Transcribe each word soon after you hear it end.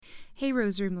Hey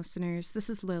Rose Room listeners, this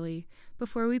is Lily.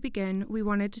 Before we begin, we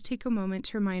wanted to take a moment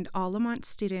to remind all Lamont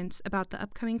students about the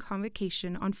upcoming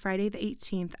convocation on Friday the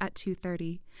 18th at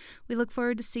 2:30. We look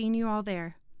forward to seeing you all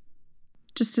there.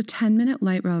 Just a 10-minute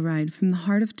light rail ride from the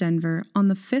heart of Denver, on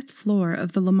the 5th floor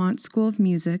of the Lamont School of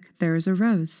Music, there is a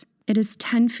rose. It is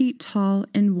 10 feet tall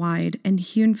and wide and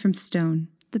hewn from stone.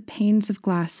 The panes of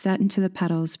glass set into the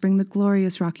petals bring the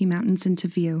glorious Rocky Mountains into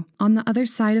view. On the other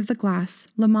side of the glass,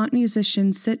 Lamont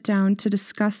musicians sit down to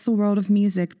discuss the world of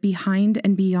music behind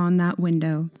and beyond that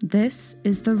window. This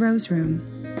is the Rose Room.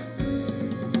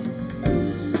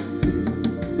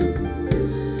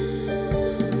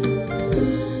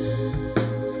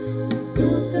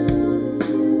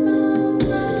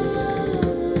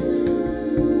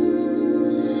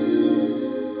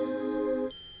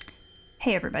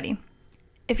 Hey everybody.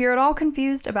 If you're at all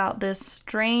confused about this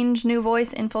strange new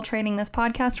voice infiltrating this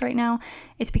podcast right now,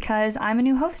 it's because I'm a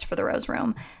new host for the Rose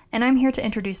Room, and I'm here to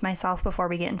introduce myself before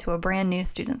we get into a brand new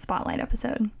Student Spotlight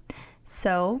episode.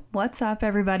 So, what's up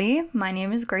everybody? My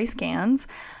name is Grace Gans.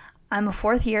 I'm a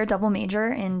fourth year double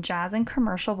major in jazz and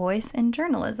commercial voice and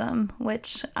journalism,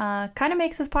 which kind of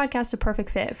makes this podcast a perfect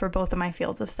fit for both of my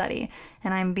fields of study,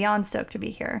 and I'm beyond stoked to be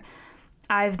here.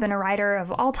 I've been a writer of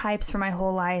all types for my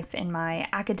whole life in my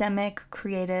academic,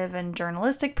 creative, and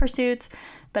journalistic pursuits,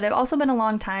 but I've also been a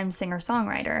long-time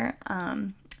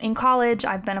singer-songwriter. In college,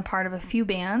 I've been a part of a few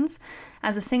bands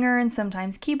as a singer and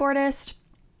sometimes keyboardist,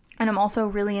 and I'm also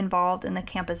really involved in the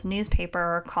campus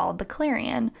newspaper called The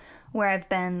Clarion, where I've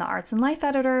been the arts and life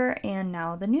editor and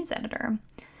now the news editor.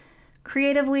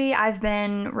 Creatively, I've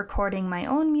been recording my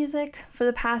own music for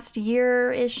the past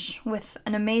year-ish with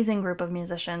an amazing group of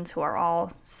musicians who are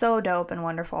all so dope and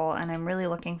wonderful, and I'm really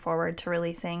looking forward to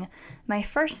releasing my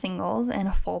first singles and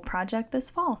a full project this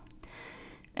fall.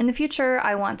 In the future,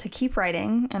 I want to keep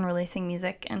writing and releasing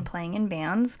music and playing in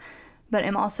bands, but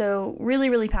I'm also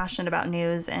really passionate about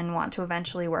news and want to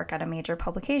eventually work at a major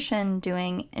publication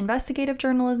doing investigative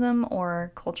journalism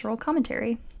or cultural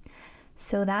commentary.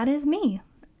 So that is me.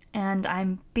 And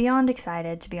I'm beyond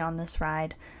excited to be on this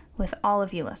ride with all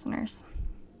of you listeners.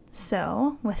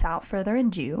 So, without further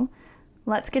ado,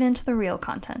 let's get into the real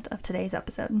content of today's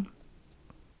episode.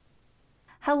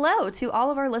 Hello to all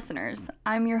of our listeners.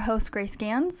 I'm your host, Grace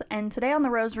Gans, and today on the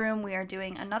Rose Room, we are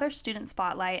doing another student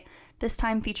spotlight, this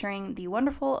time featuring the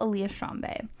wonderful Aaliyah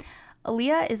Shambe.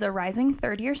 Aaliyah is a rising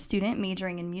third-year student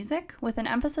majoring in music with an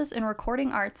emphasis in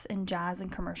recording arts in jazz and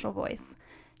commercial voice.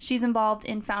 She's involved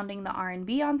in founding the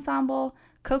R&B Ensemble,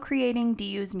 co-creating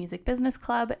DU's Music Business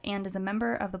Club, and is a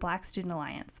member of the Black Student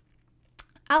Alliance.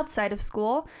 Outside of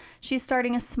school, she's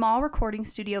starting a small recording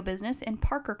studio business in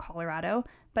Parker, Colorado,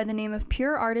 by the name of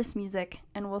Pure Artist Music,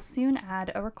 and will soon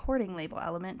add a recording label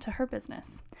element to her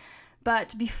business.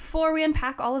 But before we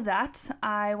unpack all of that,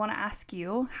 I want to ask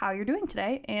you how you're doing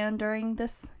today and during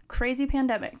this crazy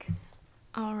pandemic.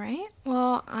 All right.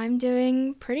 Well, I'm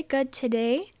doing pretty good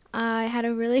today. I had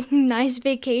a really nice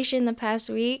vacation the past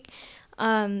week,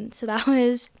 so that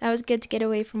was good to get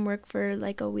away from work for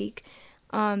like a week.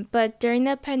 But during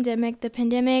the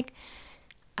pandemic,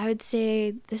 I would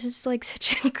say this is like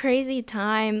such a crazy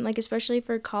time, like especially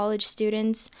for college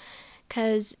students,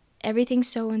 because everything's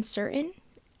so uncertain,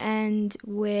 and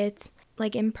with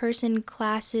like in-person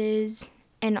classes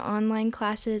and online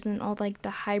classes and all like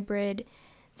the hybrid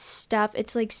stuff,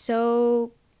 it's like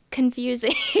so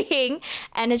confusing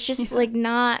and it's just like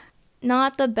not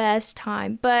the best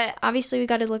time. But obviously we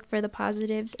got to look for the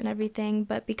positives and everything,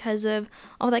 but because of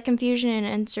all that confusion and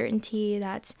uncertainty,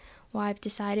 that's why I've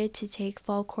decided to take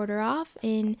fall quarter off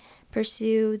and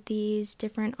pursue these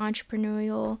different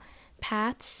entrepreneurial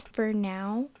paths for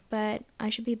now. But I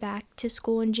should be back to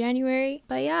school in January.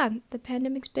 But yeah, the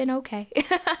pandemic's been okay.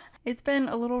 It's been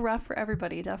a little rough for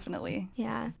everybody, definitely.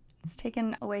 Yeah, it's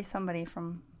taken away something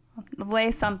from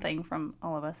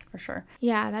all of us, for sure.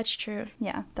 Yeah, that's true.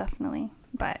 Yeah, definitely.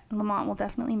 But Lamont will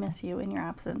definitely miss you in your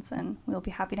absence, and we'll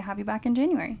be happy to have you back in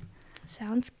January.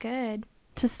 Sounds good.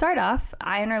 To start off,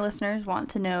 I and our listeners want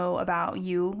to know about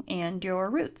you and your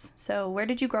roots. So where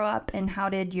did you grow up, and how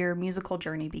did your musical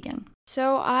journey begin?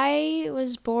 So I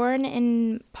was born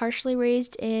and partially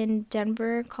raised in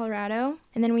Denver, Colorado,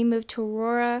 and then we moved to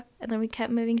Aurora, and then we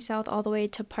kept moving south all the way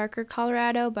to Parker,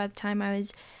 Colorado by the time I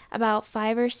was about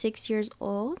 5 or 6 years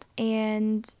old.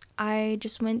 And I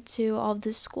just went to all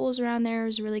the schools around there. It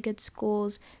was really good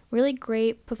schools, really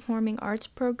great performing arts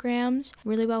programs,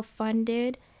 really well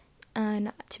funded.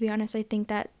 And to be honest, I think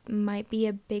that might be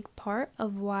a big part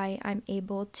of why I'm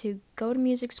able to go to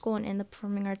music school and in the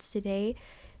performing arts today,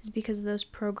 is because of those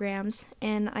programs.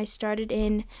 And I started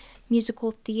in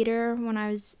musical theater when I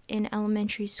was in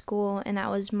elementary school, and that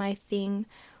was my thing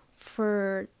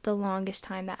for the longest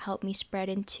time. That helped me spread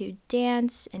into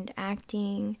dance and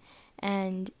acting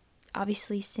and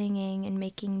obviously singing and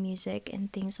making music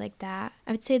and things like that.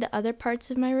 I would say the other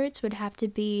parts of my roots would have to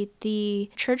be the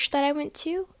church that I went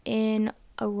to in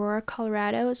Aurora,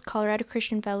 Colorado. It's Colorado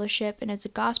Christian Fellowship, and it's a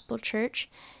gospel church,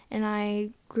 and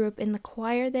I grew up in the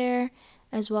choir there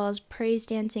as well as praise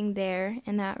dancing there,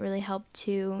 and that really helped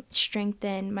to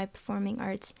strengthen my performing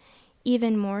arts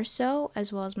even more so,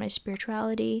 as well as my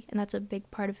spirituality, and that's a big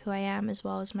part of who I am, as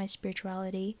well as my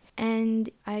spirituality. And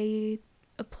I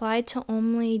applied to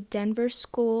only Denver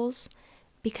schools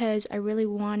because I really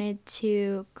wanted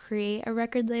to create a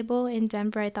record label in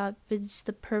Denver. I thought it was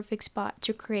the perfect spot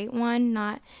to create one,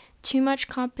 not too much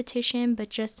competition, but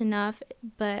just enough,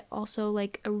 but also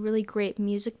like a really great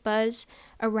music buzz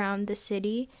around the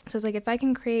city. So it's like, if I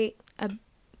can create a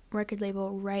record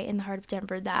label right in the heart of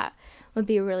Denver, that would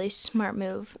be a really smart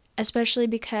move, especially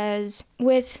because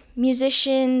with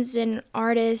musicians and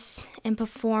artists and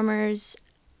performers,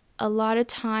 a lot of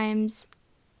times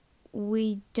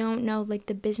we don't know like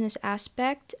the business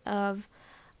aspect of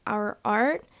our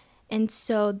art, and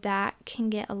so that can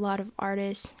get a lot of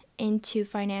artists into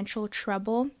financial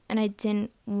trouble, and I didn't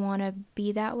want to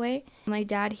be that way. My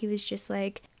dad, he was just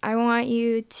like, I want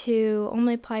you to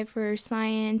only apply for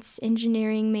science,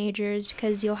 engineering majors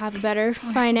because you'll have a better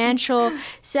financial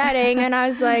setting. And I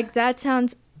was like, that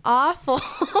sounds awful.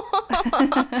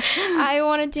 I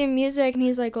want to do music. And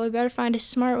he's like, well, we better find a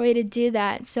smart way to do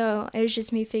that. So it was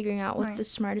just me figuring out what's the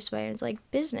smartest way. It was like,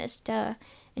 business, duh.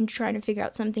 And trying to figure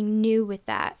out something new with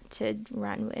that to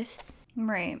run with.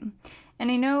 Right. And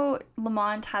I know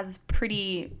Lamont has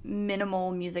pretty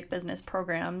minimal music business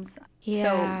programs. Yeah. So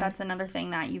that's another thing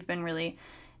that you've been really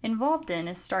involved in,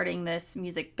 is starting this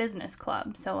music business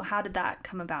club. So how did that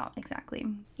come about exactly?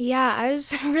 Yeah, I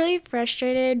was really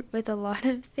frustrated with a lot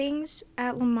of things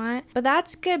at Lamont, but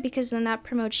that's good because then that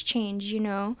promotes change, you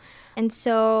know? And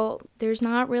so there's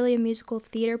not really a musical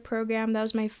theater program. That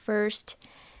was my first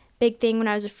big thing when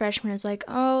I was a freshman. I was like,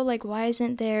 oh, like, why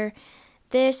isn't there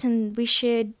this? And we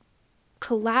should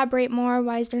collaborate more.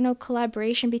 Why is there no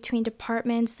collaboration between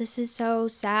departments? This is so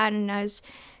sad. And I was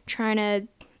trying to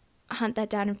hunt that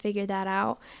down and figure that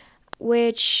out,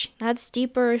 which that's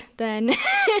deeper than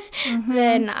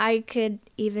than I could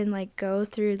even like go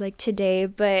through like today.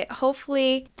 But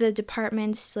hopefully the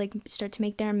departments like start to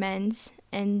make their amends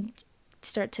and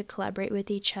start to collaborate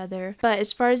with each other. But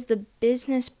as far as the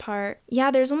business part, yeah,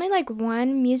 there's only like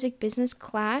one music business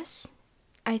class,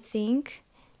 I think,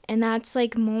 and that's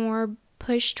like more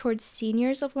pushed towards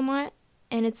seniors of Lamont.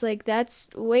 And it's like, that's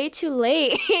way too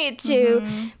late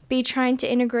to be trying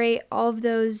to integrate all of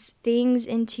those things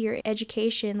into your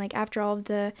education. Like after all of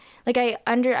the, like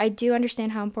I do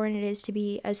understand how important it is to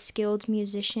be a skilled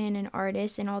musician and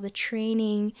artist and all the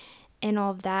training and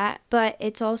all of that. But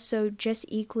it's also just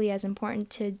equally as important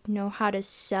to know how to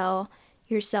sell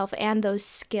yourself and those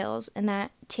skills. And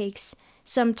that takes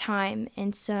some time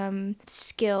and some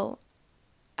skill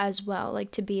as well,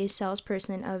 like to be a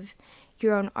salesperson of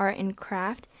your own art and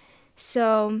craft.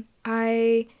 So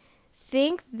I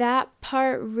think that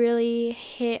part really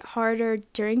hit harder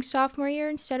during sophomore year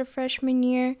instead of freshman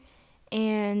year.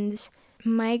 And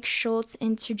Mike Schultz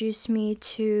introduced me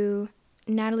to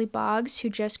Natalie Boggs, who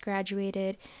just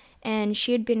graduated, and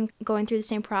she had been going through the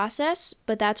same process,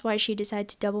 but that's why she decided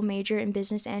to double major in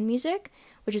business and music,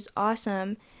 which is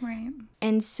awesome. Right.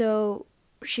 And so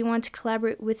she wanted to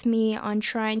collaborate with me on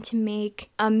trying to make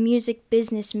a music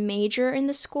business major in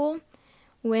the school,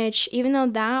 which even though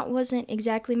that wasn't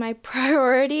exactly my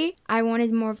priority, I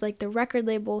wanted more of like the record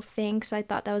label thing because I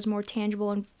thought that was more tangible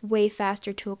and way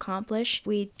faster to accomplish.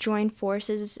 We joined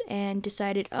forces and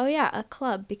decided, oh yeah, a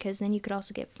club, because then you could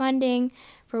also get funding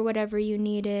for whatever you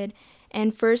needed.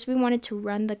 And first we wanted to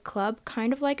run the club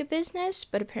kind of like a business,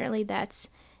 but apparently that's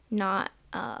not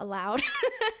allowed.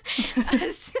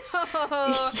 So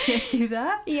you can't do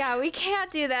that? Yeah, we can't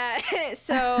do that.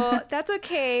 So that's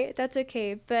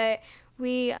okay. But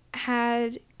we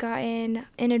had gotten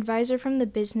an advisor from the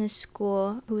business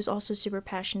school who was also super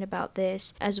passionate about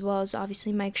this, as well as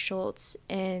obviously Mike Schultz,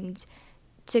 and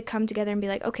to come together and be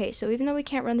like, okay, so even though we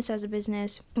can't run this as a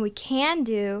business, what we can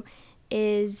do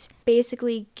is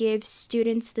basically give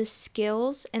students the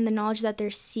skills and the knowledge that they're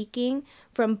seeking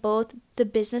from both the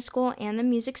business school and the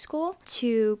music school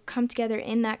to come together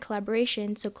in that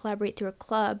collaboration. So collaborate through a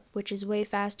club, which is way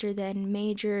faster than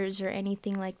majors or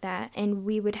anything like that. And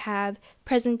we would have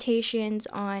presentations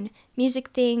on music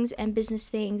things and business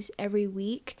things every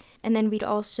week. And then we'd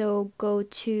also go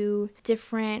to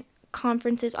different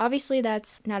conferences. Obviously,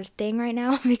 that's not a thing right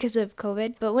now because of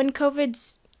COVID. But when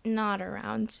COVID's not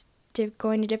around,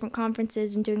 going to different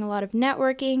conferences and doing a lot of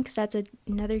networking, because that's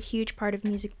another huge part of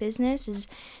music business is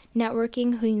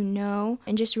networking who you know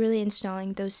and just really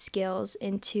installing those skills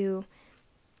into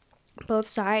both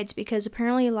sides, because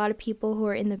apparently a lot of people who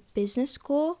are in the business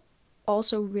school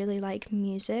also really like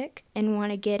music and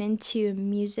want to get into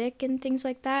music and things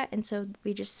like that. And so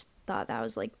we just thought that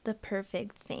was like the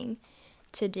perfect thing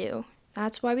to do.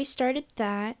 That's why we started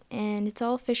that, and it's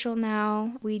all official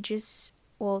now.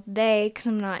 Because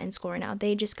I'm not in school right now,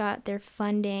 they just got their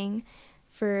funding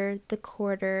for the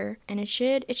quarter, and it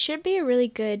should be a really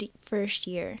good first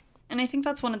year. And I think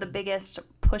that's one of the biggest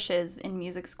pushes in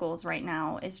music schools right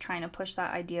now is trying to push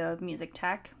that idea of music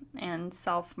tech and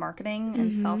self-marketing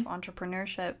and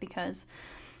self-entrepreneurship, because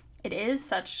it is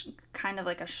such kind of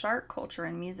like a shark culture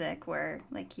in music where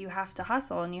like you have to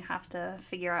hustle and you have to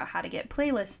figure out how to get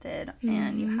playlisted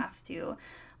and you have to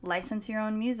license your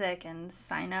own music and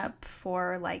sign up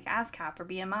for like ASCAP or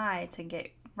BMI to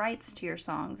get rights to your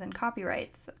songs and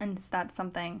copyrights. And that's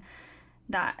something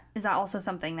is that also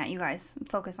something that you guys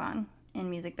focus on in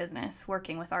music business,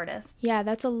 working with artists? Yeah,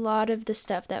 that's a lot of the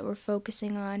stuff that we're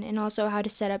focusing on, and also how to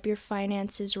set up your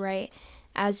finances right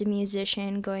as a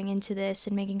musician going into this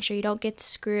and making sure you don't get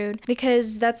screwed.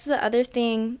 Because that's the other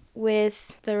thing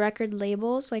with the record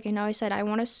labels. Like I know I said I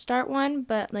want to start one,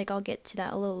 but like I'll get to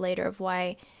that a little later of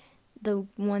why the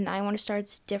one I want to start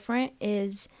is different.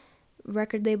 Is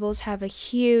record labels have a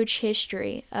huge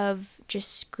history of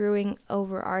just screwing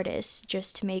over artists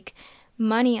just to make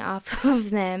money off of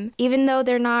them, even though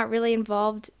they're not really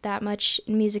involved that much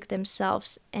in music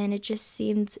themselves. And it just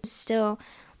seems still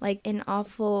like an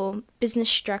awful business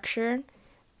structure.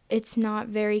 It's not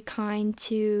very kind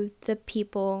to the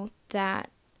people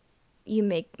that you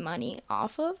make money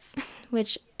off of,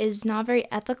 which is not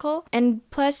very ethical. And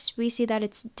plus, we see that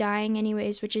it's dying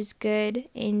anyways, which is good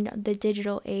in the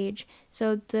digital age.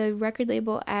 So the record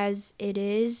label as it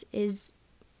is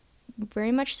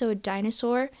very much so a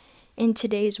dinosaur in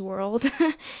today's world.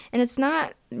 And it's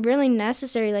not really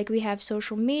necessary. Like, we have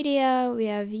social media, we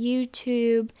have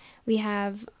YouTube, we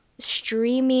have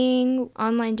streaming,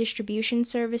 online distribution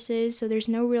services. So there's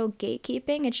no real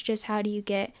gatekeeping. It's just how do you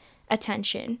get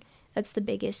attention. That's the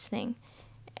biggest thing.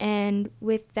 And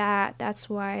with that, that's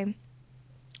why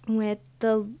with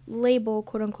the label,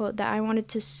 quote unquote, that I wanted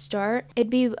to start, it'd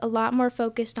be a lot more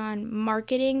focused on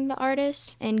marketing the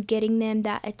artists and getting them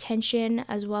that attention,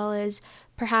 as well as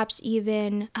perhaps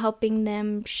even helping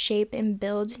them shape and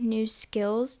build new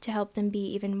skills to help them be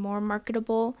even more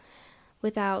marketable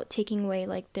without taking away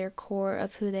like their core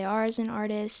of who they are as an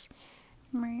artist.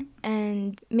 Right.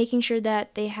 And making sure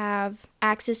that they have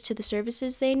access to the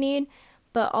services they need,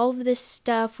 but all of this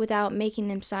stuff without making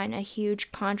them sign a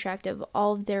huge contract of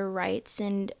all of their rights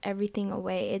and everything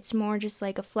away. It's more just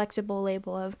like a flexible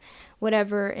label of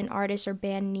whatever an artist or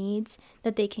band needs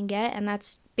that they can get, and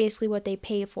that's basically what they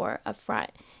pay for up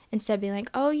front. Instead of being like,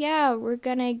 oh yeah, we're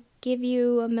gonna give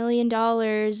you $1 million,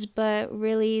 but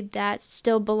really that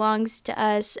still belongs to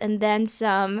us and then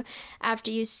some after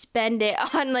you spend it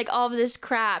on like all of this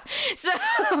crap. So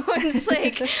it's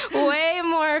like way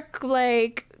more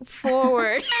like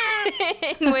forward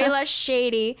and way less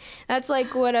shady. That's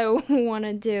like what I want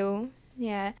to do.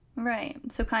 Yeah. Right.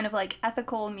 So kind of like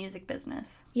ethical music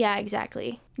business. Yeah,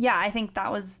 exactly. Yeah, I think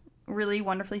that was really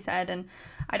wonderfully said, and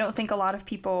I don't think a lot of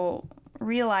people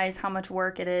realize how much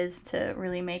work it is to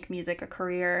really make music a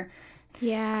career.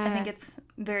 Yeah. I think it's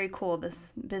very cool,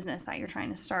 this business that you're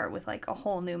trying to start with like a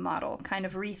whole new model, kind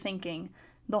of rethinking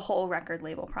the whole record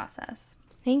label process.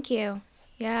 Thank you.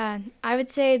 Yeah, I would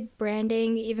say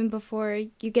branding even before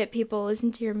you get people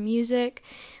listen to your music,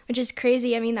 which is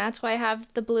crazy. I mean, that's why I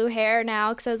have the blue hair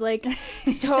now, because I was like,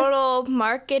 this total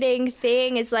marketing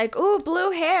thing. It's like, ooh,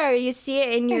 blue hair. You see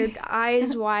it and your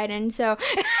eyes widen. So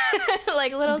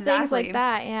like little things like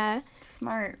that, yeah.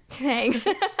 Smart. Thanks.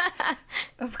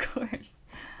 Of course.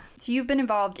 So you've been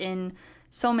involved in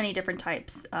so many different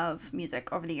types of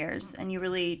music over the years, and you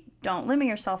really don't limit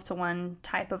yourself to one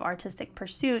type of artistic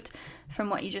pursuit. From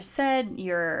what you just said,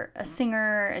 you're a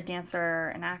singer, a dancer,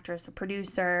 an actress, a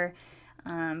producer.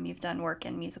 You've done work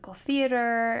in musical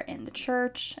theater, in the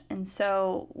church. And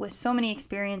so with so many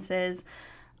experiences,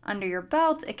 under your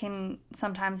belt, it can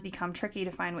sometimes become tricky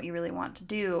to find what you really want to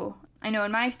do. I know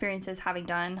in my experiences, having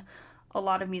done a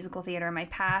lot of musical theater in my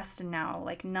past and now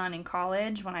like none in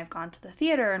college, when I've gone to the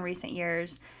theater in recent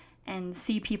years and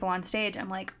see people on stage, I'm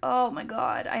like, oh my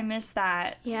God, I miss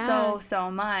that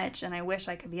so much, and I wish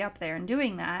I could be up there and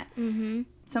doing that. Mm-hmm.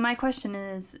 So my question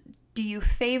is, do you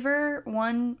favor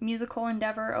one musical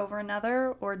endeavor over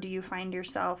another, or do you find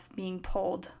yourself being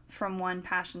pulled from one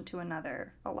passion to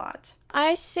another a lot?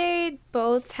 I say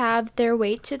both have their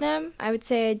weight to them. I would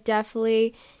say I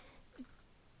definitely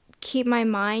keep my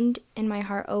mind and my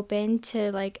heart open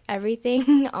to like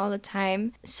everything all the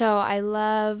time. So I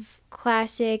love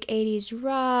classic 80s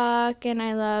rock, and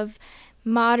I love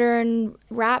modern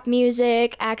rap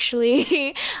music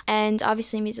actually, and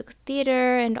obviously musical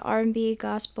theater and R&B,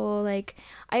 gospel. Like,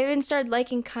 I even started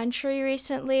liking country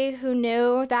recently. Who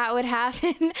knew that would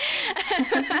happen?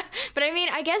 But I mean,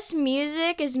 I guess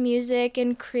music is music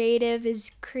and creative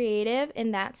is creative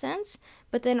in that sense.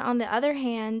 But then on the other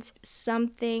hand,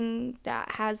 something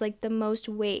that has like the most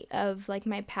weight of like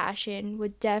my passion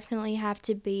would definitely have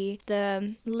to be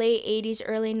the late 80s,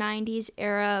 early 90s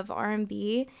era of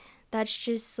R&B. That's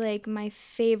just like my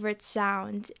favorite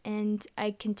sound, and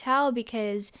I can tell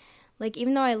because like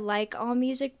even though I like all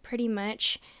music pretty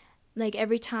much, like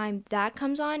every time that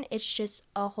comes on, it's just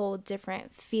a whole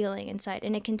different feeling inside,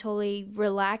 and it can totally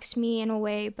relax me in a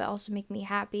way but also make me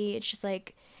happy. It's just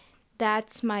like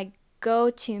that's my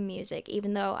go-to music,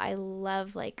 even though I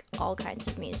love like all kinds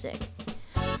of music.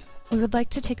 We would like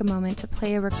to take a moment to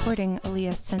play a recording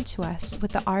Aaliyah sent to us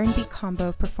with the R&B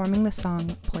combo performing the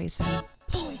song Poison.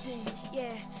 Poison,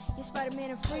 yeah, you're Spider-Man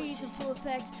and Freeze in full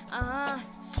effect.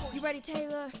 You ready,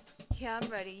 Taylor? Yeah, I'm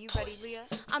ready. You ready, Leah?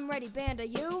 I'm ready, Band. Are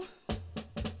you?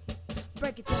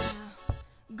 Break it down.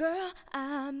 Girl,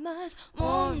 I must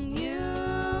warn you,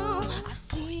 I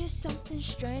see something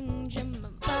strange in my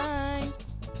mind.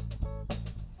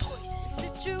 The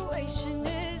situation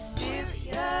is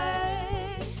serious.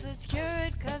 Let's cure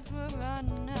it, 'cause we're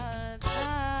running out of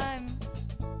time.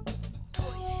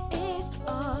 It's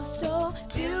all so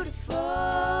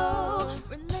beautiful.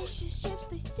 Relationships,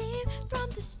 they seem from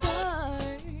the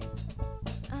start.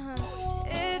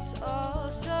 It's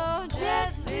all so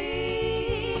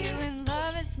deadly when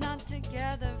love is not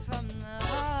together from the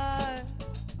heart.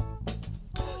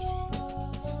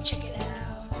 Check it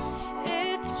out.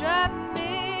 It's driving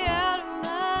me out of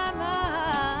my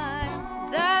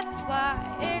mind. That's why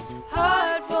it's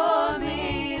hard for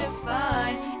me to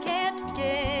find. Can't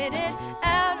get it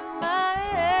out of my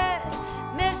head.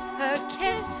 Miss her,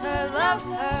 kiss her, love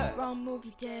her. Wrong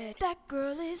movie, dead. That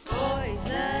girl is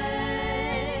Poison.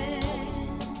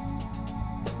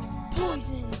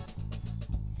 poison.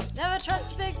 Never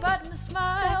trust a big button to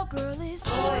smile. That girl is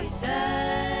Poison.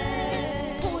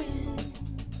 poison.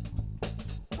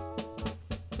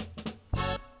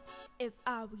 If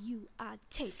I were you, I'd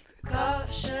take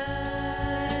Caution.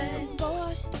 before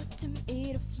I start to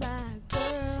eat a fly,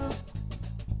 girl.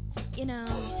 You know,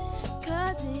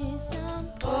 'cause it's some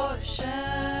Portion.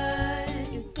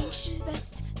 you think she's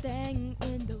best thing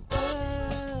in the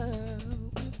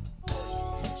world.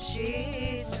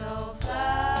 She's so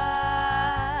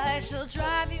fly. She'll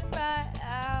drive you right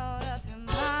out of your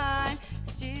mind.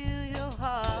 Steal your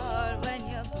heart when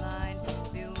you're blind.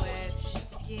 Beware, she's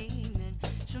scheming.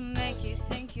 She'll make you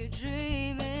think you're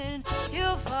dreaming.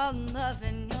 You'll fall in love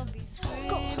and you'll be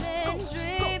screaming,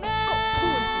 dreaming.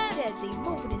 Poison, deadly,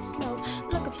 moving it slow.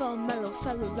 Looking for a mellow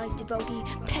fellow like Devogie.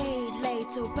 Paid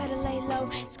late, so better lay low.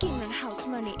 Scheming house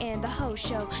money and the whole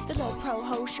show. The low pro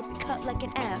hoe should be cut like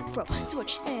an afro. So what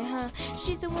you saying, huh?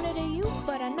 She's a winner to you,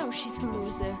 but I know she's a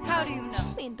loser. How do you know?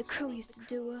 Me and the crew used to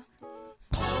do her.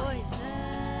 Poison.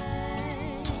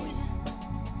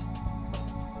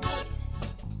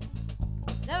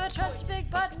 Never trust a big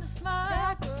button to smile.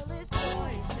 That girl is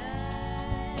Poison.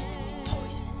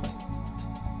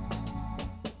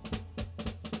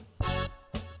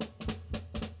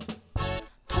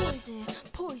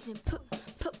 poison, poison,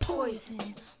 poison,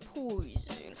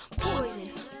 poison,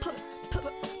 poison,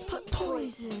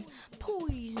 poison,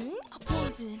 poison,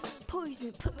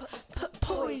 poison,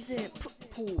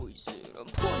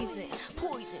 poison, poison,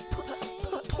 poison,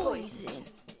 poison.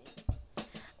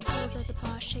 I was at the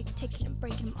bar, shake, taking and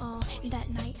breaking them all. And that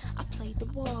night, I played the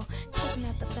wall, checking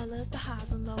out the fellas, the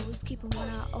highs and lows, keeping one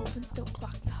eye open, still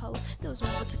clock the hoes. There was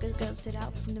one particular girl stood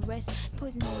out from the rest.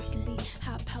 Poison always can be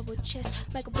high-powered chest.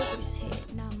 Michael Booker's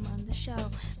hit, now I'm on the show.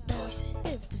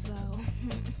 Live DeVoe.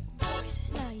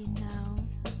 Now you know.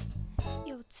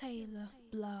 Yo, Taylor,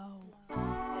 blow.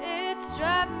 It's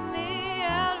driving me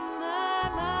out of my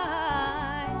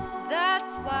mind.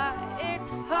 That's why it's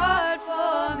hard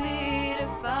for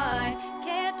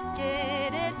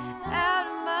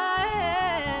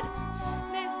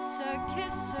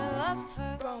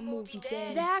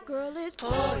that girl is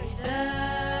poison.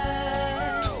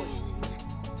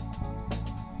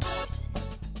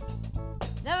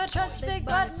 Never trust a big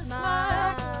button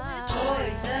smile.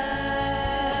 Poison.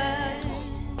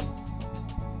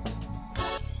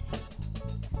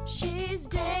 She's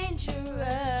dangerous.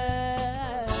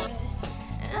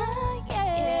 Oh,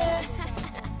 yeah.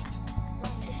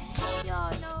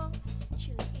 Y'all know.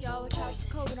 Y'all watch out for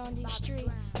COVID on these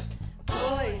streets.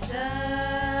 Poison.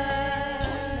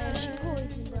 Man, she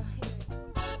poisoned us here.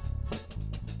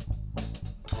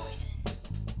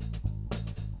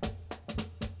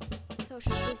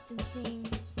 Social distancing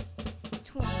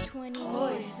 2020.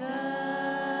 Poison.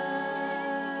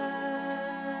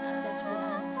 That's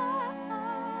wrong.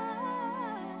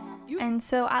 And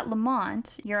so at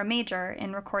Lamont, you're a major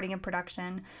in recording and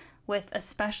production with a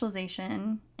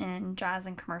specialization in jazz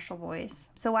and commercial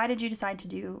voice. So why did you decide to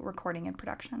do recording and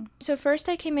production? So first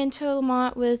I came into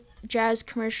Lamont with jazz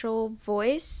commercial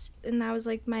voice, and that was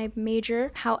like my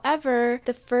major. However,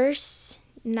 the first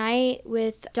night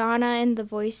with Donna and the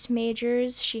voice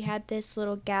majors, she had this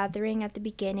little gathering at the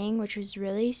beginning, which was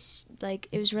really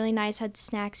it was really nice, had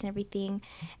snacks and everything.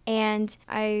 And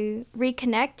I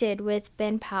reconnected with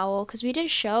Ben Powell because we did a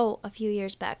show a few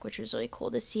years back, which was really cool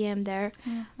to see him there.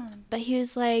 Mm-hmm. But he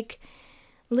was like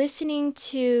listening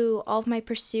to all of my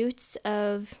pursuits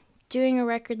of doing a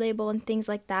record label and things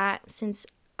like that, since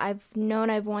I've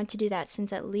wanted to do that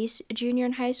since at least a junior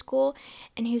in high school.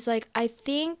 And he was like, I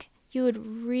think you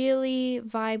would really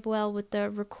vibe well with the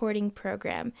recording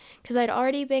program, because I'd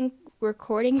already been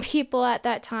recording people at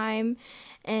that time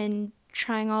and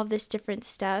trying all this different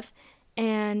stuff.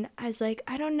 And I was like,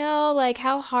 I don't know, like,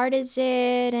 how hard is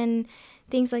it and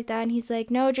things like that. And he's like,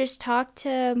 no, just talk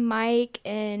to Mike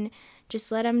and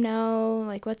just let him know,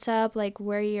 like, what's up, like,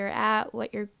 where you're at,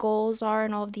 what your goals are,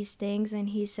 and all of these things. And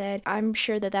he said, I'm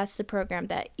sure that that's the program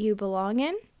that you belong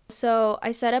in. So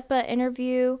I set up an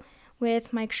interview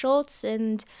with Mike Schultz,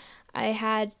 and I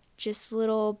had just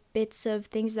little bits of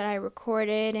things that I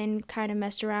recorded and kind of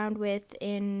messed around with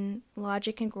in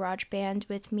Logic and GarageBand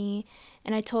with me.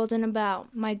 And I told him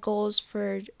about my goals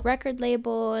for record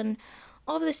label and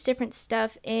all of this different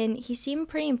stuff, and he seemed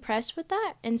pretty impressed with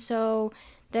that. And so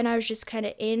then I was just kind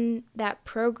of in that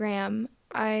program.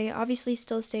 I obviously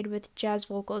still stayed with jazz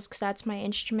vocals because that's my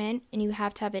instrument, and you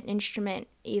have to have an instrument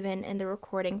even in the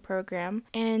recording program.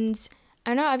 And I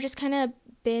don't know, I've just kind of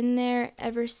been there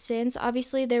ever since.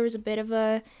 Obviously, there was a bit of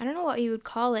a, I don't know what you would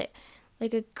call it,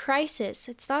 like a crisis.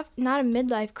 It's not a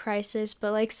midlife crisis,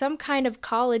 but like some kind of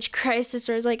college crisis,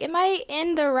 where it's like, am I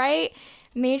in the right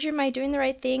major? Am I doing the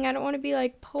right thing? I don't want to be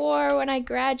like poor when I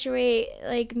graduate,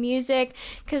 like music,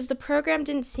 because the program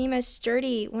didn't seem as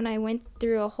sturdy when I went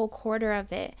through a whole quarter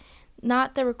of it.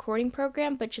 Not the recording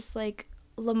program, but just like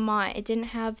Lamont. It didn't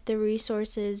have the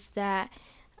resources that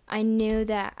I knew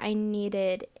that I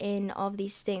needed in all of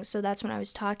these things. So that's when I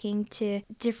was talking to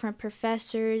different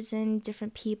professors and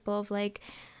different people of like,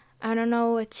 I don't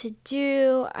know what to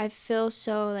do. I feel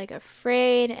so like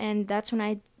afraid. And that's when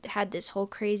I had this whole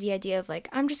crazy idea of like,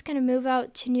 I'm just going to move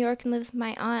out to New York and live with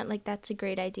my aunt. Like, that's a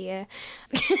great idea.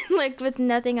 Like, with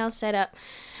nothing else set up.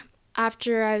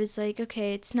 After I was like,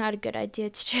 okay, it's not a good idea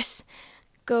to just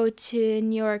go to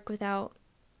New York without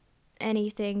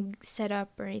anything set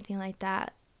up or anything like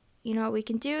that. You know what we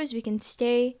can do is we can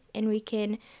stay and we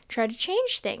can try to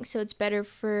change things so it's better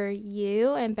for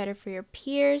you and better for your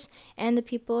peers and the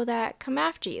people that come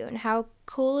after you. And how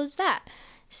cool is that?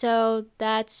 So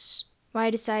that's why I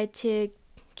decided to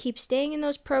keep staying in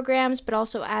those programs, but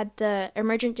also add the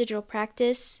emergent digital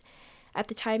practice, at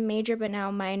the time major, but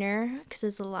now minor, because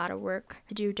it's a lot of work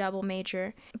to do double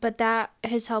major. But that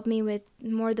has helped me with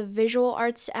more the visual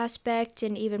arts aspect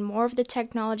and even more of the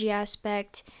technology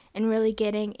aspect and really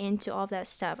getting into all that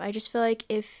stuff. I just feel like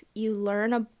if you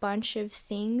learn a bunch of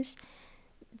things,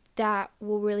 that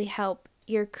will really help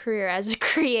your career as a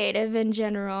creative in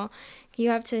general. You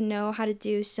have to know how to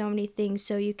do so many things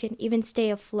so you can even stay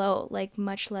afloat, like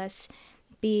much less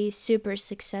be super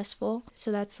successful. So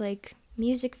that's like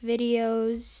music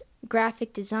videos,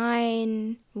 graphic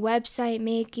design, website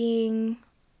making,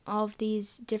 all of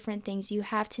these different things. You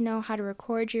have to know how to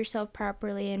record yourself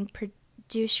properly and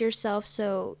produce yourself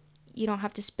so you don't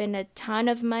have to spend a ton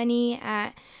of money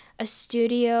at a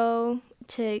studio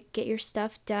to get your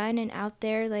stuff done and out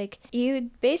there. Like,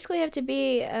 you basically have to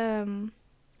be an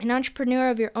entrepreneur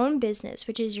of your own business,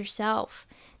 which is yourself.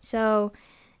 So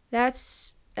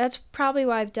that's probably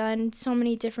why I've done so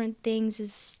many different things,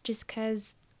 is just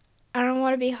because I don't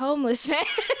want to be homeless, man,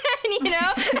 you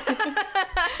know?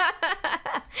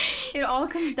 It all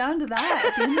comes down to that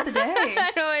at the end of the day.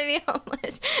 I don't want to be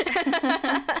homeless.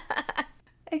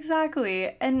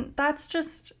 Exactly. And that's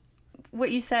just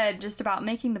what you said, just about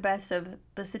making the best of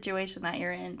the situation that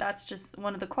you're in. That's just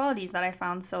one of the qualities that I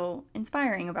found so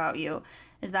inspiring about you,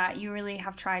 is that you really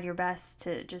have tried your best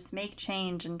to just make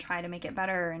change and try to make it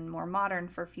better and more modern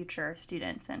for future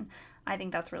students. And I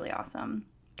think that's really awesome.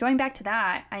 Going back to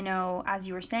that, I know, as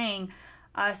you were saying,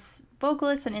 us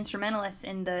vocalists and instrumentalists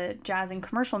in the jazz and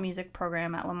commercial music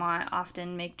program at Lamont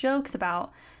often make jokes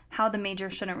about how the major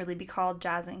shouldn't really be called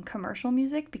jazz and commercial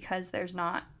music because there's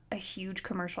not a huge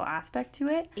commercial aspect to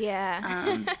it.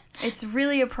 Yeah. It's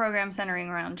really a program centering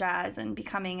around jazz and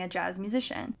becoming a jazz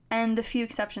musician. And the few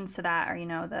exceptions to that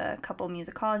are, the couple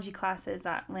musicology classes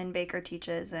that Lynn Baker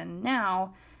teaches, and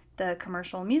now the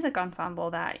commercial music ensemble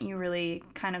that you really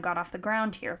kind of got off the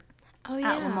ground here Oh,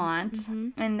 yeah. at Lamont. Mm-hmm.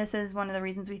 And this is one of the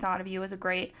reasons we thought of you as a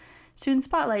great student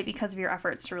spotlight, because of your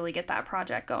efforts to really get that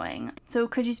project going. So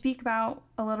could you speak about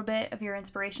a little bit of your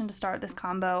inspiration to start this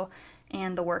combo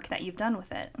and the work that you've done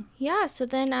with it? Yeah, so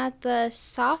then at the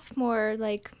sophomore,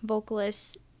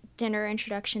 vocalist dinner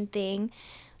introduction thing,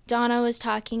 Donna was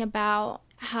talking about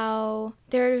how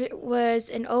there was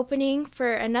an opening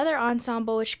for another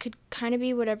ensemble, which could kind of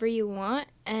be whatever you want.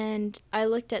 And I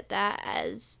looked at that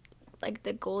as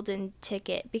the golden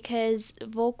ticket, because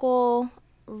vocal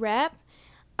rep,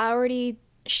 I already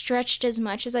stretched as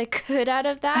much as I could out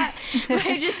of that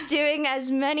by just doing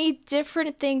as many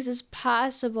different things as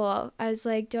possible. I was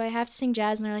like, do I have to sing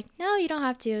jazz? And they're like, no, you don't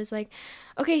have to. I was like,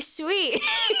 okay, sweet.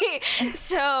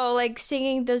 So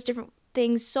singing those different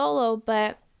things solo,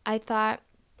 but I thought,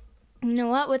 you know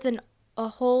what, with a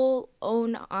whole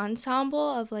own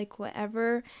ensemble of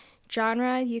whatever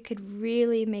genre, you could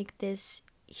really make this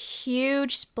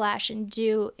huge splash and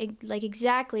do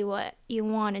exactly what you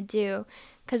want to do.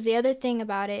 Because the other thing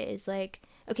about it is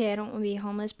okay, I don't want to be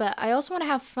homeless, but I also want to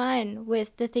have fun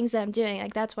with the things that I'm doing.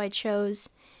 That's why I chose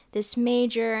this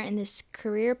major and this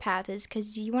career path, is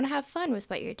because you want to have fun with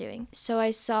what you're doing. So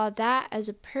I saw that as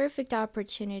a perfect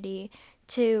opportunity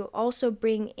to also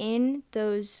bring in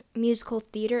those musical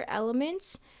theater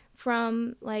elements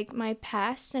from my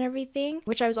past and everything,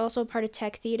 which I was also part of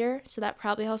tech theater, so that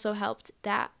probably also helped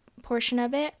that portion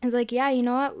of it. I was yeah, you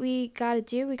know what we gotta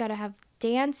do? We gotta have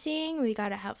dancing, we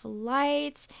gotta have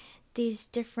lights, these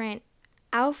different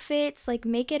outfits,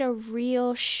 make it a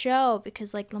real show,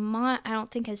 because Lamont, I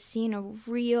don't think has seen a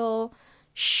real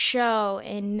show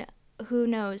in who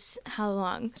knows how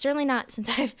long. Certainly not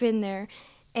since I've been there.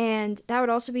 And that would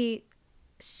also be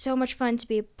so much fun to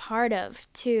be a part of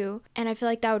too, and I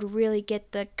feel that would really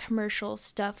get the commercial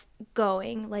stuff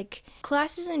going.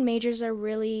 Classes and majors are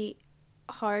really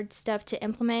hard stuff to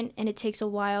implement, and it takes a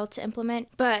while to implement,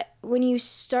 but when you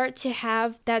start to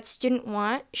have that student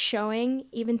want showing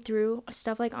even through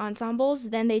stuff like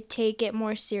ensembles, then they take it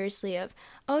more seriously of,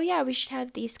 oh yeah, we should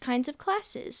have these kinds of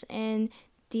classes, and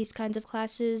these kinds of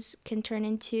classes can turn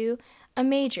into a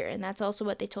major, and that's also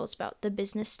what they told us about the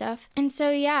business stuff. And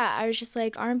so yeah, I was just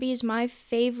R&B is my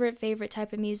favorite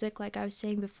type of music, like I was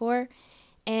saying before,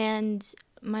 and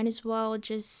might as well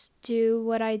just do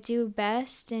what I do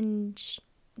best and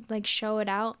show it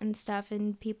out and stuff.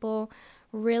 And people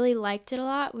really liked it a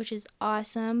lot, which is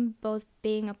awesome, both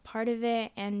being a part of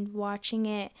it and watching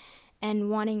it and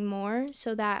wanting more.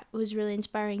 So that was really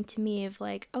inspiring to me of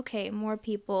okay, more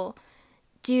people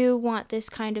do want this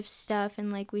kind of stuff,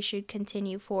 and we should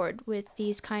continue forward with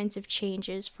these kinds of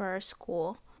changes for our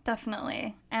school.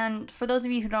 Definitely. And for those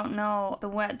of you who don't know,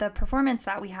 the performance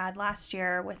that we had last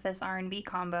year with this R&B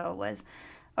combo was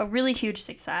a really huge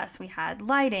success. We had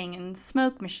lighting and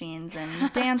smoke machines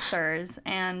and dancers,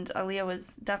 and Aaliyah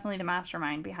was definitely the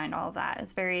mastermind behind all of that.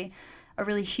 It's a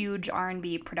really huge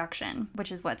R&B production,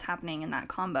 which is what's happening in that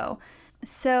combo.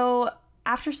 So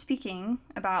after speaking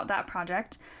about that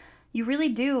project, you really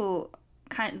do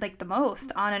kind of the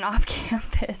most on and off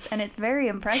campus, and it's very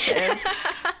impressive.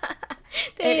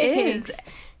 It is.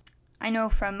 I know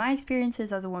from my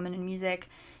experiences as a woman in music,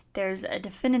 there's a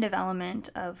definitive element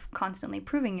of constantly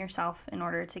proving yourself in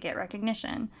order to get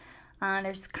recognition.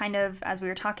 There's kind of, as we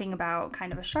were talking about,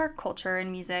 kind of a shark culture in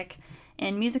music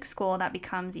school that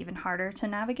becomes even harder to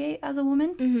navigate as a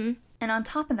woman. Mm-hmm. And on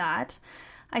top of that,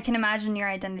 I can imagine your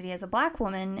identity as a Black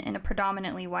woman in a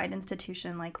predominantly white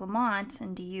institution like Lamont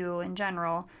and DU in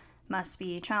general must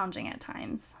be challenging at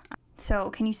times. So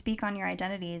can you speak on your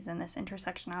identities and this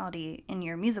intersectionality in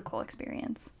your musical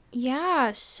experience?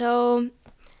 Yeah, so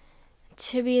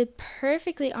to be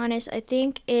perfectly honest, I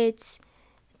think it's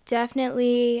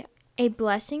definitely a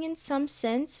blessing in some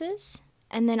senses,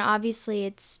 and then obviously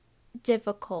it's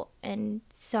difficult in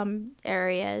some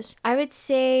areas. I would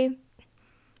say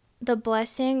the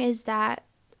blessing is that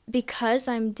because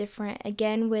I'm different,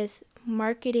 again with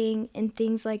marketing and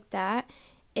things like that,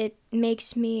 it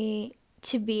makes me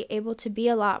to be able to be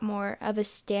a lot more of a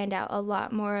standout, a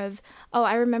lot more of, oh,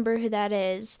 I remember who that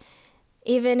is.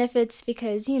 Even if it's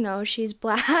because, you know, she's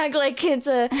black, like it's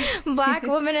a black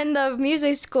woman in the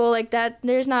music school, like that,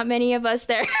 there's not many of us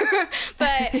there.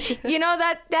 But, you know,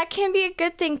 that can be a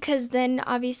good thing, because then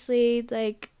obviously,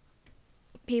 like,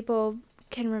 people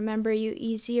can remember you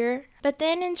easier. But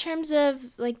then in terms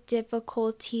of, like,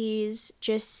 difficulties,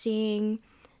 just seeing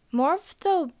more of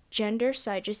the gender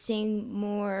side, just seeing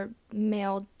more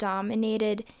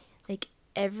male-dominated, like,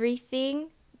 everything,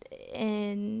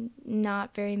 and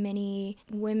not very many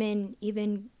women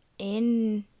even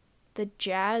in the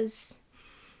jazz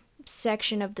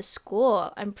section of the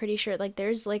school. I'm pretty sure, like,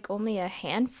 there's, like, only a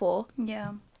handful.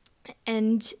 Yeah.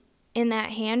 And in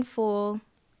that handful,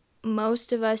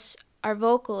 most of us are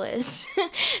vocalists.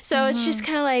 So it's just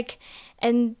kind of like,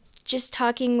 and just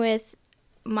talking with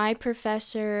my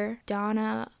professor,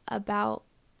 Donna, about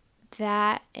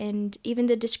that, and even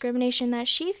the discrimination that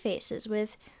she faces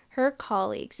with her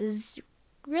colleagues is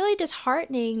really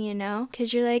disheartening, you know,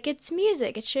 because you're like, it's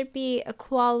music, it should be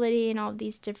equality and all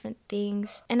these different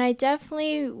things. And I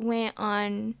definitely went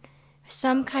on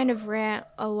some kind of rant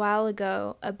a while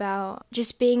ago about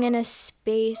just being in a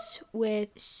space with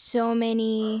so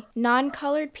many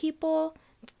non-colored people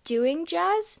doing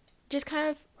jazz. Just kind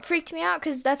of freaked me out,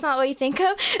 because that's not what you think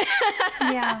of.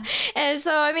 Yeah. And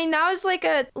so, I mean, that was like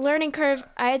a learning curve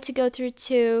I had to go through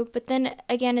too. But then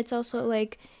again, it's also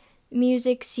like,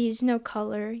 music sees no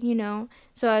color, you know?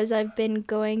 So as I've been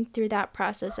going through that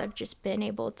process, I've just been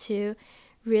able to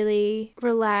really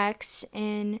relax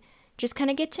and just kind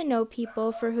of get to know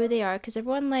people for who they are, because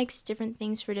everyone likes different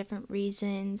things for different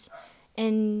reasons.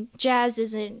 And jazz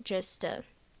isn't just a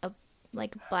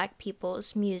like black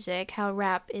people's music, how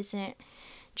rap isn't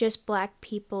just black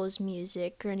people's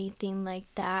music or anything like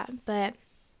that. But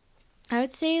I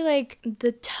would say, like,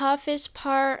 the toughest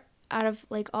part out of,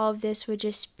 like, all of this would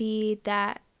just be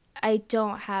that I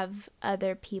don't have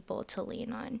other people to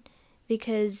lean on,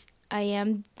 because I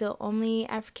am the only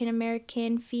African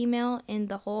American female in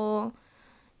the whole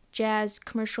jazz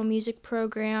commercial music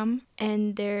program,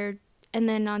 and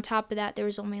then on top of that, there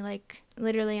was only, like,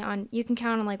 literally you can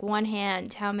count on, like, one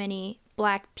hand how many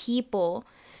black people,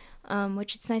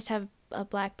 which it's nice to have a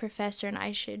black professor, and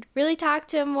I should really talk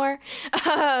to him more.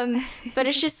 But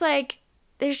it's just like,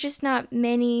 there's just not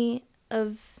many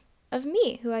of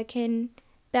me who I can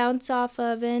bounce off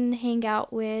of and hang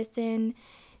out with and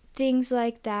things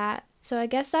like that. So I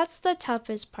guess that's the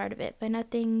toughest part of it, but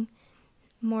nothing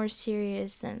more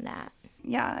serious than that.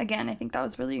 Yeah, again, I think that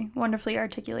was really wonderfully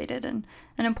articulated and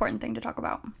an important thing to talk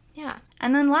about. Yeah.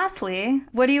 And then lastly,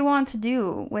 what do you want to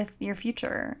do with your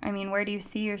future? I mean, where do you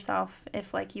see yourself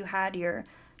if, like, you had your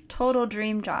total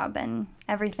dream job and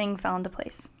everything fell into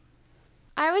place?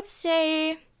 I would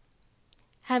say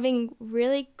having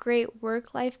really great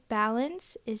work-life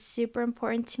balance is super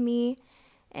important to me,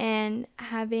 and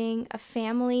having a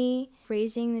family,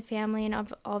 raising the family, and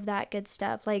all of that good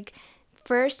stuff. Like,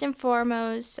 first and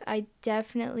foremost, I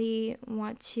definitely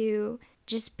want to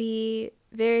just be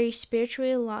very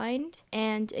spiritually aligned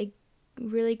and a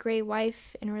really great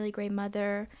wife and a really great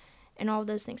mother and all of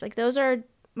those things. Like, those are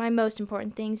my most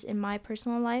important things in my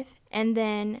personal life. And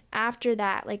then after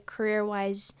that, like,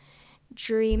 career-wise,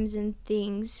 dreams and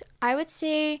things, I would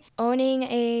say owning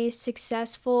a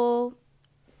successful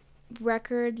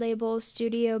record label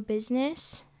studio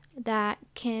business that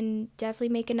can definitely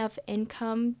make enough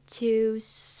income to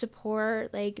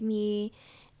support, like, me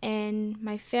and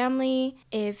my family,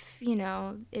 if, you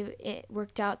know, if it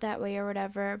worked out that way or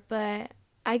whatever. But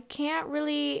I can't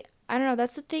really, I don't know,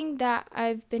 that's the thing that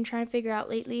I've been trying to figure out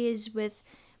lately, is with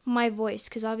my voice,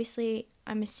 because obviously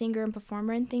I'm a singer and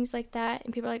performer and things like that,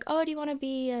 and people are like, oh, do you want to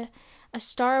be a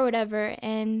star or whatever?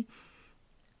 And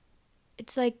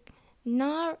it's like,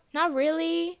 not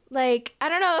really. Like, I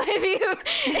don't know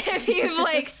if you've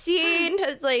like seen,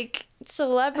 like,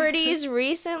 celebrities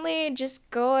recently just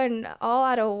going all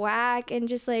out of whack, and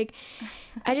just like,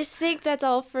 I just think that's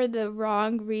all for the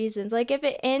wrong reasons. Like, if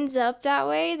it ends up that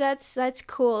way, that's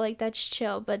cool, like, that's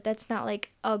chill, but that's not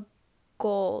like a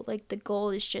goal. Like, the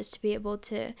goal is just to be able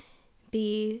to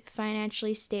be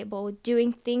financially stable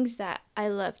doing things that I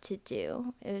love to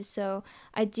do. So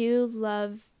I do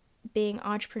love being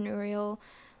entrepreneurial,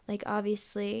 like,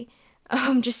 obviously,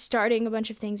 just starting a bunch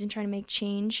of things and trying to make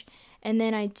change. And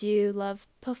then I do love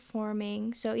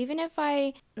performing. So even if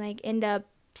I, like, end up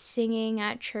singing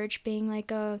at church, being like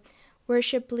a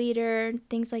worship leader,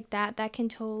 things like that, that can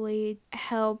totally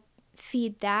help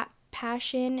feed that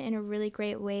passion in a really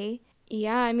great way.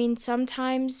 Yeah, I mean,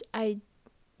 sometimes I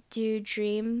do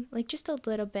dream, like, just a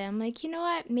little bit. I'm like, you know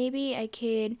what, maybe I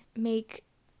could make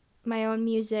my own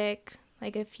music,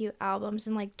 like a few albums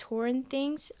and like tour and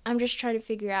things. I'm just trying to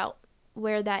figure out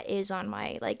where that is on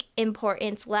my like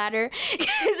importance ladder, because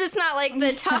it's not like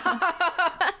the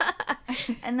top.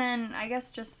 And then I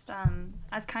guess just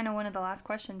as kind of one of the last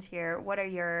questions here, what are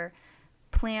your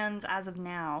plans as of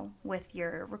now with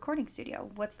your recording studio?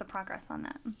 What's the progress on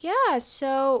that? Yeah,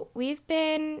 so we've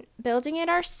been building it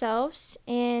ourselves,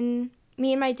 in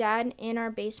me and my dad, in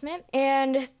our basement,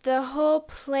 and the whole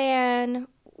plan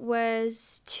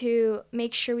was to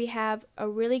make sure we have a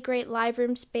really great live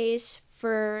room space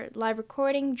for live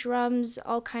recording, drums,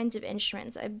 all kinds of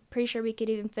instruments. I'm pretty sure we could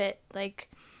even fit like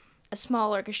a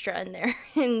small orchestra in there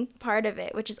in part of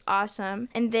it, which is awesome.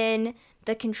 And then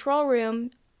the control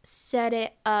room, set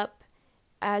it up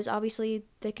as obviously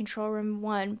the control room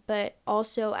 1, but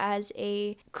also as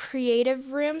a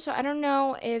creative room. So I don't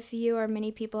know if you or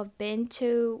many people have been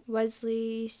to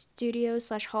Wesley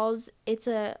Studios / Halls. It's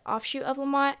a offshoot of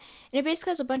Lamont, and it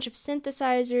basically has a bunch of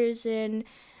synthesizers and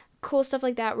cool stuff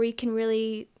like that, where you can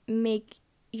really make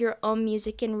your own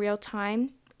music in real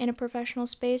time in a professional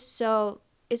space. So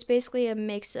it's basically a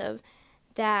mix of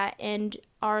that and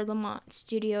our Lamont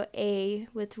Studio A,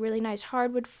 with really nice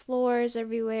hardwood floors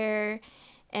everywhere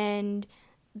and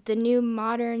the new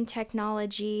modern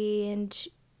technology and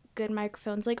good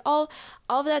microphones, like all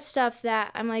of that stuff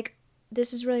that I'm like,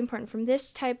 this is really important from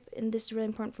this type and this is really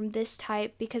important from this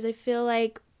type, because I feel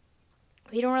like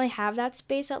we don't really have that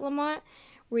space at Lamont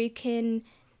where you can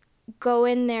go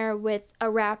in there with a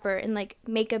rapper and like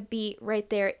make a beat right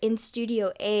there in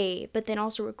Studio A, but then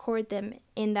also record them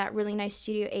in that really nice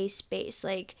Studio A space.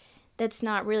 Like, that's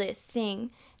not really a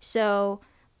thing. So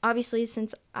obviously,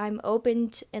 since I'm open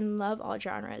to and love all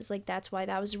genres, like, that's why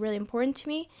that was really important to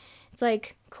me. It's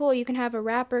like, cool, you can have a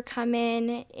rapper come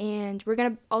in, and we're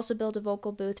gonna also build a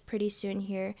vocal booth pretty soon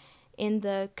here in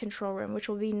the control room, which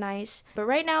will be nice. But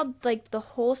right now, like, the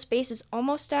whole space is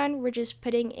almost done. We're just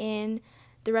putting in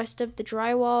the rest of the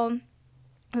drywall.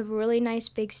 We have a really nice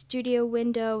big studio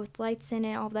window with lights in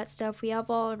it, all of that stuff. We have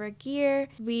all of our gear.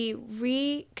 We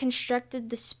reconstructed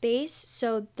the space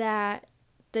so that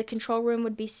the control room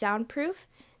would be soundproof,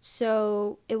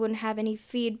 so it wouldn't have any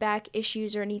feedback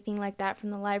issues or anything like that from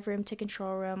the live room to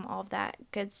control room, all of that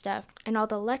good stuff. And all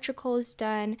the electrical is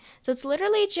done. So it's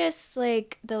literally just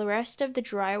like the rest of the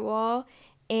drywall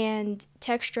and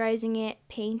texturizing it,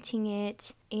 painting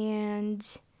it,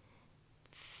 and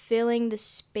filling the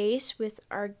space with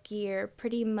our gear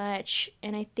pretty much.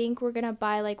 And I think we're gonna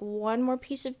buy like one more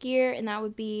piece of gear, and that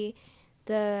would be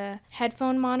the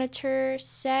headphone monitor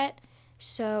set,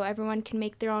 so everyone can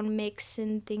make their own mix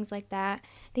and things like that.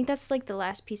 I think that's like the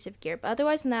last piece of gear. But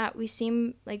otherwise than that, we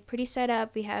seem like pretty set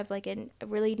up. We have like a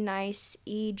really nice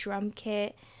drum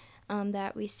kit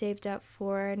that we saved up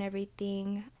for and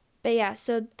everything. But yeah,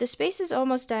 so the space is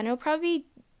almost done. It'll probably be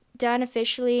done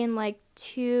officially in like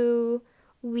 2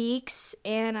 weeks,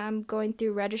 and I'm going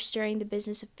through registering the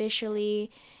business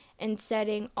officially and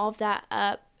setting all of that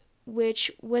up.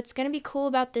 What's going to be cool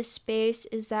about this space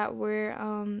is that we're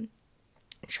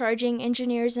charging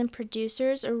engineers and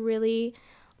producers a really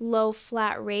low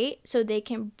flat rate so they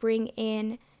can bring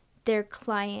in their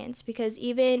clients, because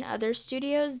even other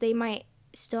studios, they might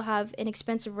still have an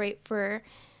expensive rate for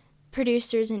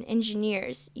producers and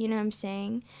engineers, you know what I'm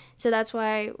saying? So that's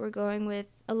why we're going with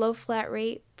a low flat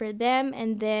rate for them,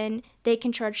 and then they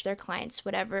can charge their clients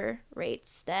whatever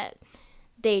rates that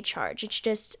they charge. It's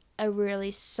just a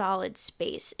really solid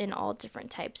space in all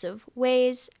different types of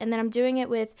ways. And then I'm doing it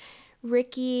with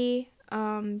Ricky,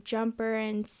 Jumper,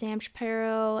 and Sam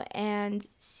Shapiro, and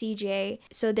CJ.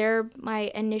 So they're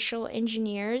my initial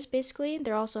engineers, basically.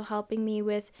 They're also helping me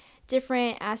with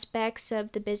different aspects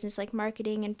of the business, like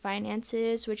marketing and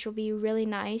finances, which will be really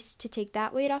nice to take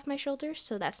that weight off my shoulders,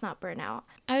 so that's not burnout.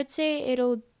 I would say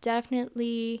it'll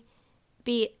definitely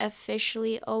be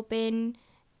officially open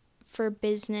for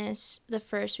business the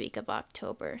first week of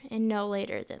October, and no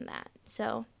later than that.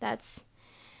 So that's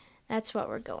what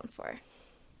we're going for.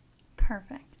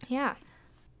 Perfect. Yeah.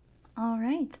 All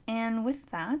right. And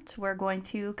with that, we're going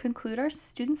to conclude our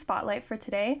student spotlight for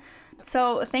today.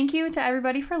 So thank you to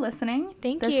everybody for listening.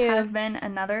 Thank you. This has been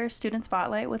another student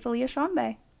spotlight with Aaliyah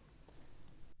Shambe.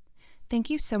 Thank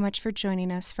you so much for joining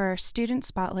us for our Student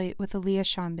Spotlight with Aaliyah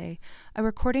Shambe, a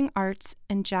recording arts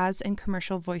and jazz and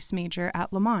commercial voice major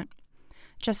at Lamont.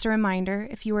 Just a reminder,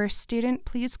 if you are a student,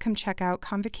 please come check out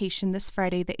Convocation this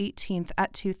Friday the 18th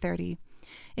at 2:30.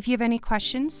 If you have any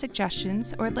questions,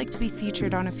 suggestions, or would like to be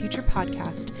featured on a future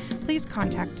podcast, please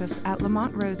contact us at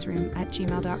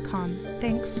lamontroseroom@gmail.com.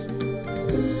 Thanks.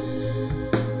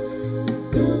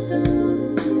 Welcome